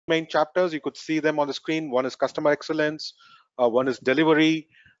main chapters. You could see them on the screen. One is customer excellence, one is delivery,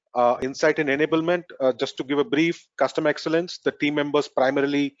 insight and enablement. Just to give a brief, customer excellence, the team members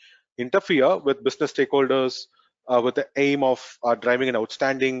primarily interfere with business stakeholders with the aim of driving an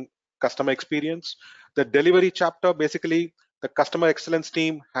outstanding customer experience. The delivery chapter, basically, the customer excellence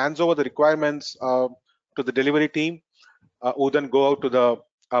team hands over the requirements to the delivery team, who then go out to the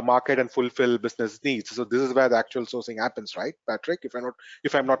market and fulfill business needs. So this is where the actual sourcing happens, right, Patrick?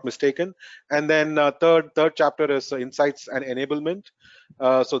 If I'm not mistaken. And then third chapter is insights and enablement.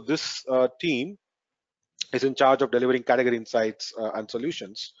 So this team is in charge of delivering category insights and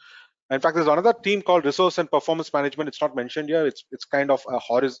solutions. In fact, there's another team called resource and performance management. It's not mentioned here. It's kind of a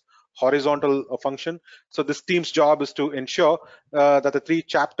horizontal function. So this team's job is to ensure that the 3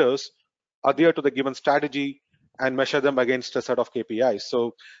 chapters adhere to the given strategy and measure them against a set of KPIs.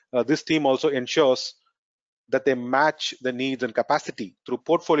 So this team also ensures that they match the needs and capacity through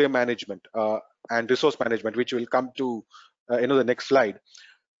portfolio management and resource management, which will come to the next slide.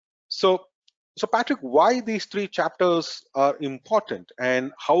 So Patrick, why these 3 chapters are important,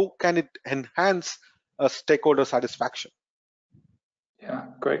 and how can it enhance stakeholder satisfaction? Yeah,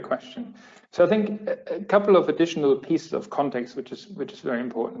 great question. So I think a couple of additional pieces of context, which is very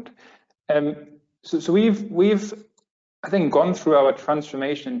important. So we've I think gone through our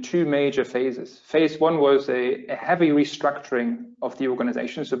transformation in 2 major phases. Phase 1 was a heavy restructuring of the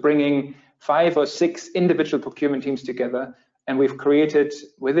organization, so bringing 5 or 6 individual procurement teams together, and we've created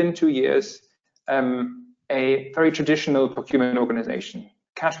within 2 years a very traditional procurement organization,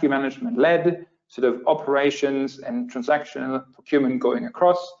 category management led, sort of operations and transactional procurement going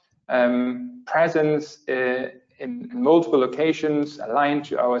across, presence in multiple locations aligned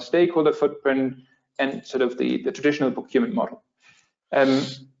to our stakeholder footprint, and sort of the traditional procurement model.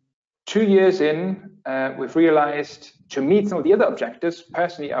 2 years in, we've realized to meet some of the other objectives,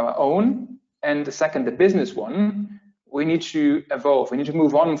 personally our own, and the second, the business one, we need to evolve, we need to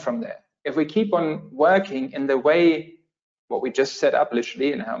move on from there. If we keep on working in the way what we just set up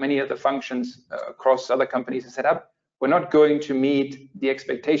literally, and how many other functions across other companies are set up, we're not going to meet the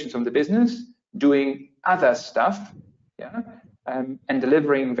expectations of the business doing other stuff, yeah, and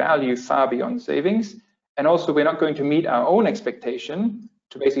delivering value far beyond savings. And also we're not going to meet our own expectation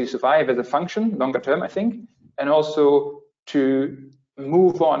to basically survive as a function longer term, I think, and also to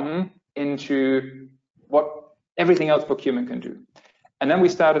move on into what everything else procurement can do. And then we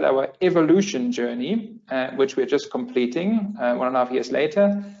started our evolution journey, which we're just completing 1.5 years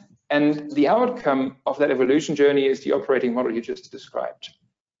later. And the outcome of that evolution journey is the operating model you just described.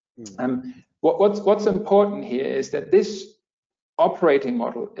 What's important here is that this operating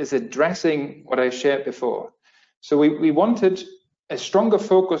model is addressing what I shared before. So we wanted a stronger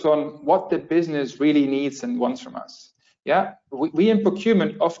focus on what the business really needs and wants from us. Yeah, we in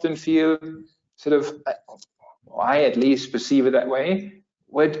procurement often feel sort of, I at least perceive it that way,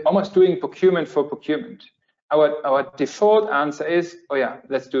 we're almost doing procurement for procurement. Our default answer is, oh yeah,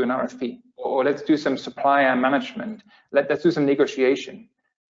 let's do an RFP, or let's do some supplier management, let's do some negotiation.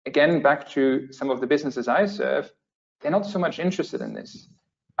 Again, back to some of the businesses I serve, they're not so much interested in this.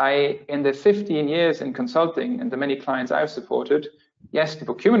 In the 15 years in consulting and the many clients I've supported, yes, the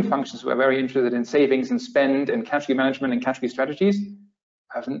procurement functions were very interested in savings and spend and category management and category strategies.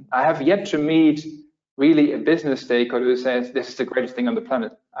 I have yet to meet really a business stakeholder who says, this is the greatest thing on the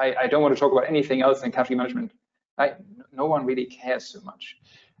planet. I don't want to talk about anything else than category management. No one really cares so much.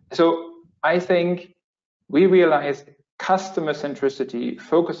 So I think we realized customer centricity,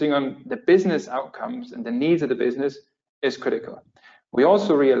 focusing on the business outcomes and the needs of the business, is critical. We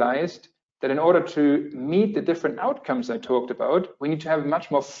also realized that in order to meet the different outcomes I talked about, we need to have a much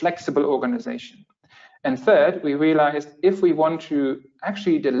more flexible organization. And third, we realized if we want to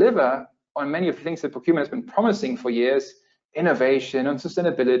actually deliver on many of the things that procurement has been promising for years, innovation and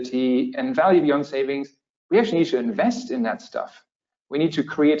sustainability and value beyond savings, we actually need to invest in that stuff. We need to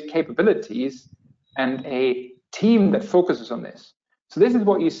create capabilities and a team that focuses on this. So this is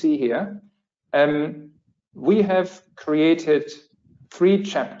what you see here. We have created 3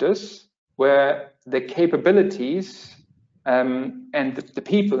 chapters where the capabilities and the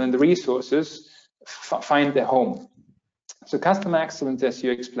people and the resources find their home. So customer excellence, as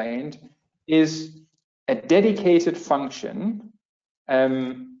you explained, is a dedicated function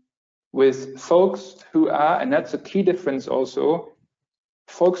with folks who are, and that's a key difference also,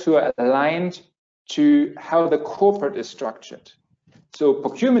 folks who are aligned to how the corporate is structured. So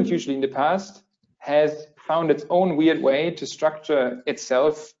procurement usually in the past has found its own weird way to structure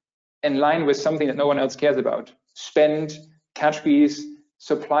itself in line with something that no one else cares about. Spend, categories,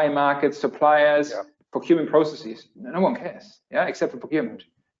 supply markets, suppliers, procurement processes. No one cares, yeah, except for procurement.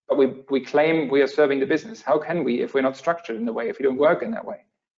 but we claim we are serving the business. How can we if we're not structured in a way, if we don't work in that way?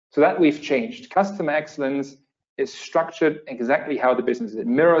 So that we've changed. Customer excellence is structured exactly how the business is. It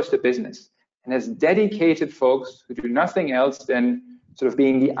mirrors the business and has dedicated folks who do nothing else than sort of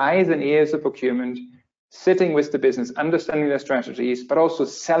being the eyes and ears of procurement, sitting with the business, understanding their strategies, but also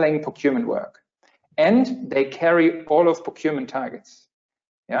selling procurement work. And they carry all of procurement targets.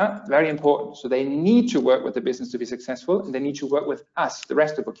 Yeah, very important. So they need to work with the business to be successful, and they need to work with us, the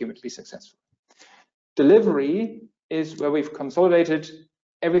rest of procurement, to be successful. Delivery is where we've consolidated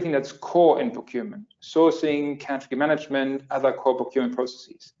everything that's core in procurement: sourcing, category management, other core procurement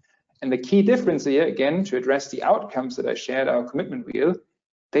processes. And the key difference here, again, to address the outcomes that I shared, our commitment wheel,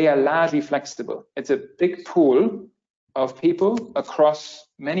 they are largely flexible. It's a big pool of people across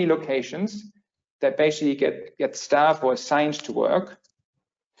many locations that basically get staff or assigned to work.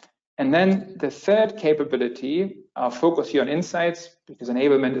 And then the third capability, I'll focus here on insights, because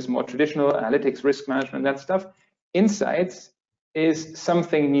enablement is more traditional, analytics, risk management, that stuff. Insights is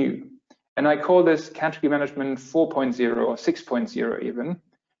something new. And I call this category management 4.0 or 6.0 even,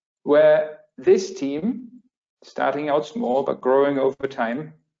 where this team, starting out small but growing over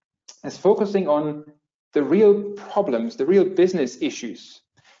time, is focusing on the real problems, the real business issues.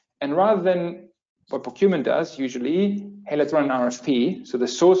 And rather than what procurement does usually, hey, let's run an RFP, so the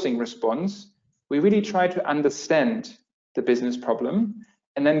sourcing response, we really try to understand the business problem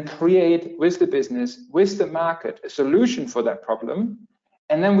and then create with the business, with the market, a solution for that problem.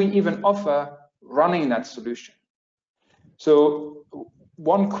 And then we even offer running that solution. So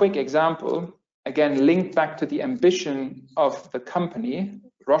one quick example, again, linked back to the ambition of the company,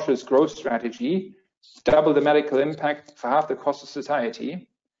 Roche's growth strategy, double the medical impact for half the cost of society.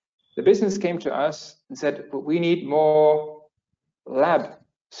 The business came to us and said, but we need more lab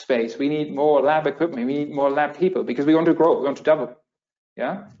space, we need more lab equipment, we need more lab people, because we want to grow, we want to double.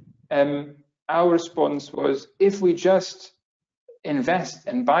 Yeah. Our response was, if we just invest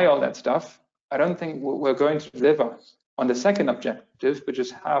and buy all that stuff, I don't think we're going to deliver on the second objective, which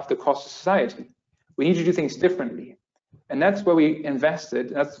is half the cost of society. We need to do things differently. And that's where we invested,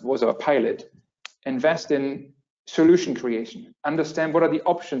 that was our pilot, invest in solution creation, understand what are the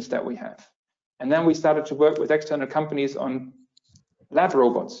options that we have. And then we started to work with external companies on lab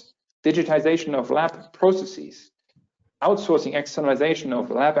robots, digitization of lab processes, outsourcing, externalization of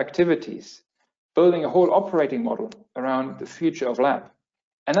lab activities, building a whole operating model around the future of lab.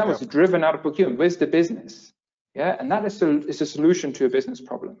 And that was driven out of procurement with the business. Yeah, and that is a solution to a business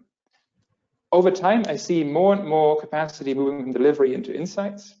problem. Over time, I see more and more capacity moving from delivery into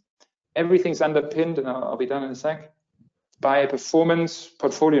insights. Everything's underpinned, and I'll be done in a sec, by a performance,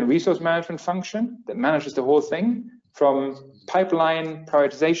 portfolio, and resource management function that manages the whole thing, from pipeline,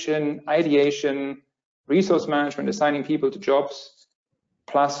 prioritization, ideation, resource management, assigning people to jobs,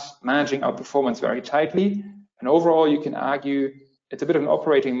 plus managing our performance very tightly. And overall, you can argue it's a bit of an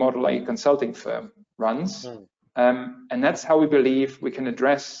operating model like a consulting firm runs. And that's how we believe we can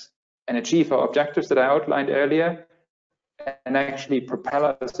address and achieve our objectives that I outlined earlier, and actually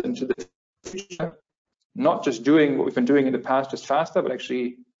propel us into the future, not just doing what we've been doing in the past just faster, but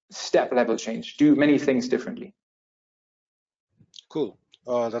actually step level change, do many things differently. Cool.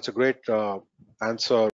 That's a great answer.